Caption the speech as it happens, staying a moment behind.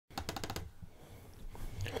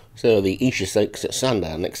So the Esher Stakes at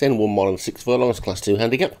Sandown. Next then, 1 mile and 6 furlongs, Class 2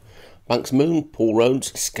 Handicap. Banks Moon, Paul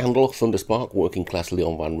Rhodes, Scandal, Thunderspark, Working Class,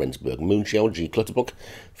 Leon van Rensburg, Moonshell, G. Clutterbuck,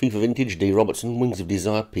 FIFA Vintage, D. Robertson, Wings of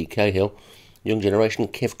Desire, P. Cahill, Young Generation,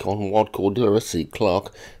 Kev Con, Wild Cordilla, C.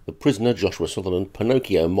 Clark, The Prisoner, Joshua Sutherland,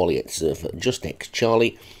 Pinocchio, Molly at Surfer, Just X,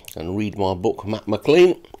 Charlie, and Read My Book, Matt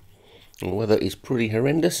McLean. And the weather is pretty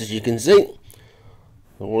horrendous, as you can see.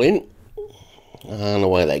 All in, and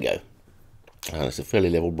away they go. And it's a fairly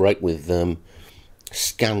level break with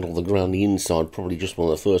Scandal, the ground the inside, probably just one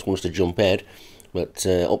of the first ones to jump ahead. But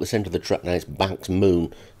up the centre of the track now it's Banks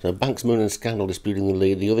Moon. So Banks Moon and Scandal disputing the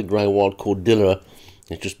lead. The other grey Wild Cordilla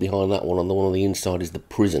is just behind that one, and the one on the inside is The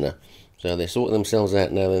Prisoner. So they're sorting themselves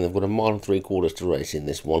out now. Then they've got 1 mile and 3/4 to race in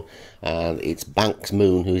this one, and it's Banks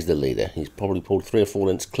Moon who is the leader. He's probably pulled 3 or 4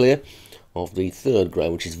 lengths clear of the third grey,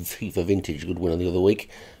 which is FIFA Vintage, good winner the other week.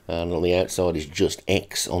 And on the outside is Just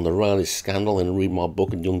X. On the rail is Scandal, and Read My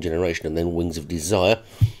Book and Young Generation, and then Wings of Desire.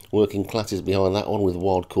 Working Classes behind that one with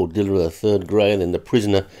Wild Cordilla, the third grey, and then The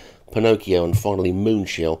Prisoner, Pinocchio, and finally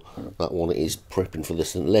Moonshell. That one is prepping for the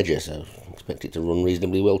St. Ledger, so expect it to run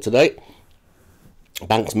reasonably well today.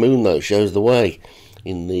 Banks Moon, though, shows the way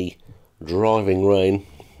in the driving rain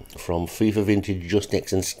from FIFA Vintage, Just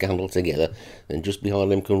X and Scandal together. Then just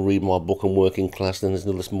behind them can Read My Book and Working Class. Then there's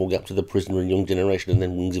another small gap to The Prisoner and Young Generation, and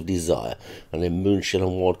then Wings of Desire, and then Moonshell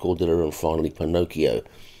and Wild Cordilla, and finally Pinocchio.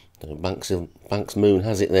 So Banks Moon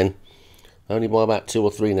has it then, only by about 2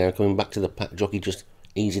 or 3 now, coming back to the pack jockey, just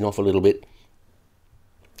easing off a little bit.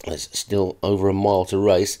 There's still over 1 mile to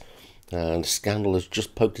race, and Scandal has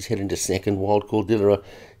just poked his head into second. Wild Cordilla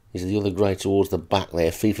is the other grey towards the back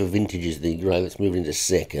there. FIFA Vintage is the grey that's moving into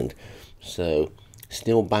second. So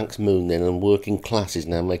still Banks Moon then, and Working Class is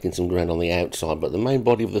now making some ground on the outside, but the main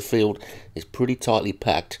body of the field is pretty tightly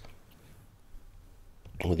packed,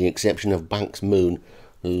 with the exception of Banks Moon,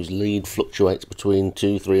 whose lead fluctuates between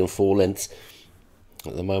 2, 3 and 4 lengths.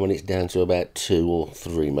 At the moment it's down to about 2 or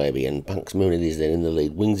 3 maybe, and Banks Moon it is then in the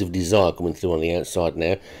lead. Wings of Desire coming through on the outside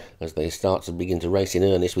now as they start to begin to race in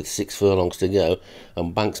earnest with 6 furlongs to go,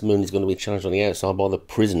 and Banks Moon is going to be challenged on the outside by The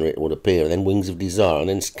Prisoner, it would appear, and then Wings of Desire, and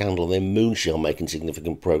then Scandal, then Moonshell making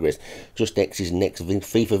significant progress. Just X is next.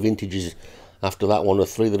 FIFA Vintage is after that one. The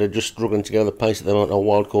 3 that are just struggling to go the pace at the moment are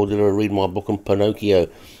Wild Cordilla, Read My Book and Pinocchio.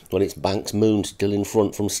 But it's Banks Moon still in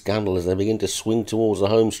front from Scandal as they begin to swing towards the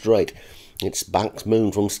home straight. It's Banks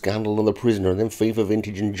Moon from Scandal and The Prisoner, and then FIFA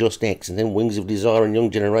Vintage and Just X, and then Wings of Desire and Young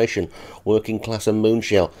Generation, Working Class and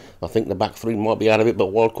Moonshell. I think the back 3 might be out of it, but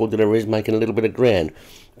Wild Cordilla is making a little bit of ground.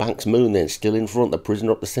 Banks Moon then still in front. The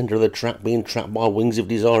Prisoner up the centre of the track being trapped by Wings of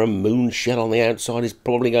Desire, and Moonshell on the outside is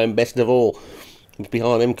probably going best of all.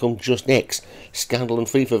 Behind them comes Just X. Scandal and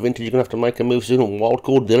FIFA Vintage are going to have to make a move soon, and Wild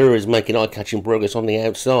Cordilla is making eye-catching progress on the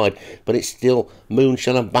outside, but it's still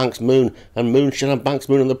Moonshell and Banks Moon, and Moonshell and Banks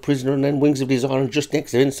Moon and The Prisoner, and then Wings of Desire and Just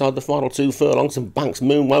X are inside the final 2 furlongs, and Banks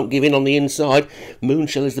Moon won't give in on the inside.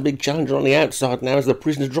 Moonshell is the big challenger on the outside now as The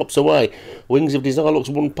Prisoner drops away. Wings of Desire looks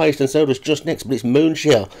one-paced, and so does Just X, but it's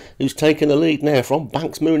Moonshell who's taken the lead now from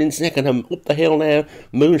Banks Moon in second, and up the hill now,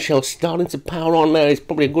 Moonshell starting to power on now. It's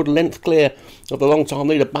probably a good length clear of the long-time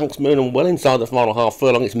leader Banks Moon, and well inside the final half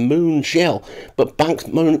furlong it's Moonshell, but Banks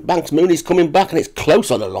Moon is coming back, and it's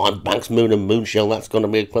close on the line. Banks Moon and Moonshell, that's going to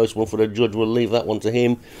be a close one for the judge. We'll leave that one to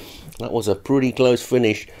him. That was a pretty close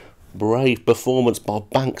finish. Brave performance by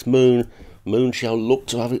Banks Moon. Moonshell looked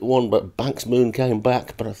to have it won, but Banks Moon came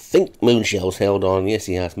back, but I think Moonshell's held on. Yes,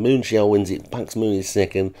 he has. Moonshell wins it. Banks Moon is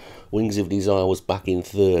second. Wings of Desire was back in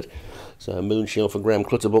third. So Moonshell for Graham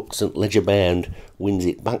Clutterbuck, St. Ledger bound, wins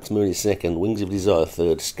it. Banks Moon is second. Wings of Desire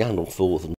third. Scandal fourth.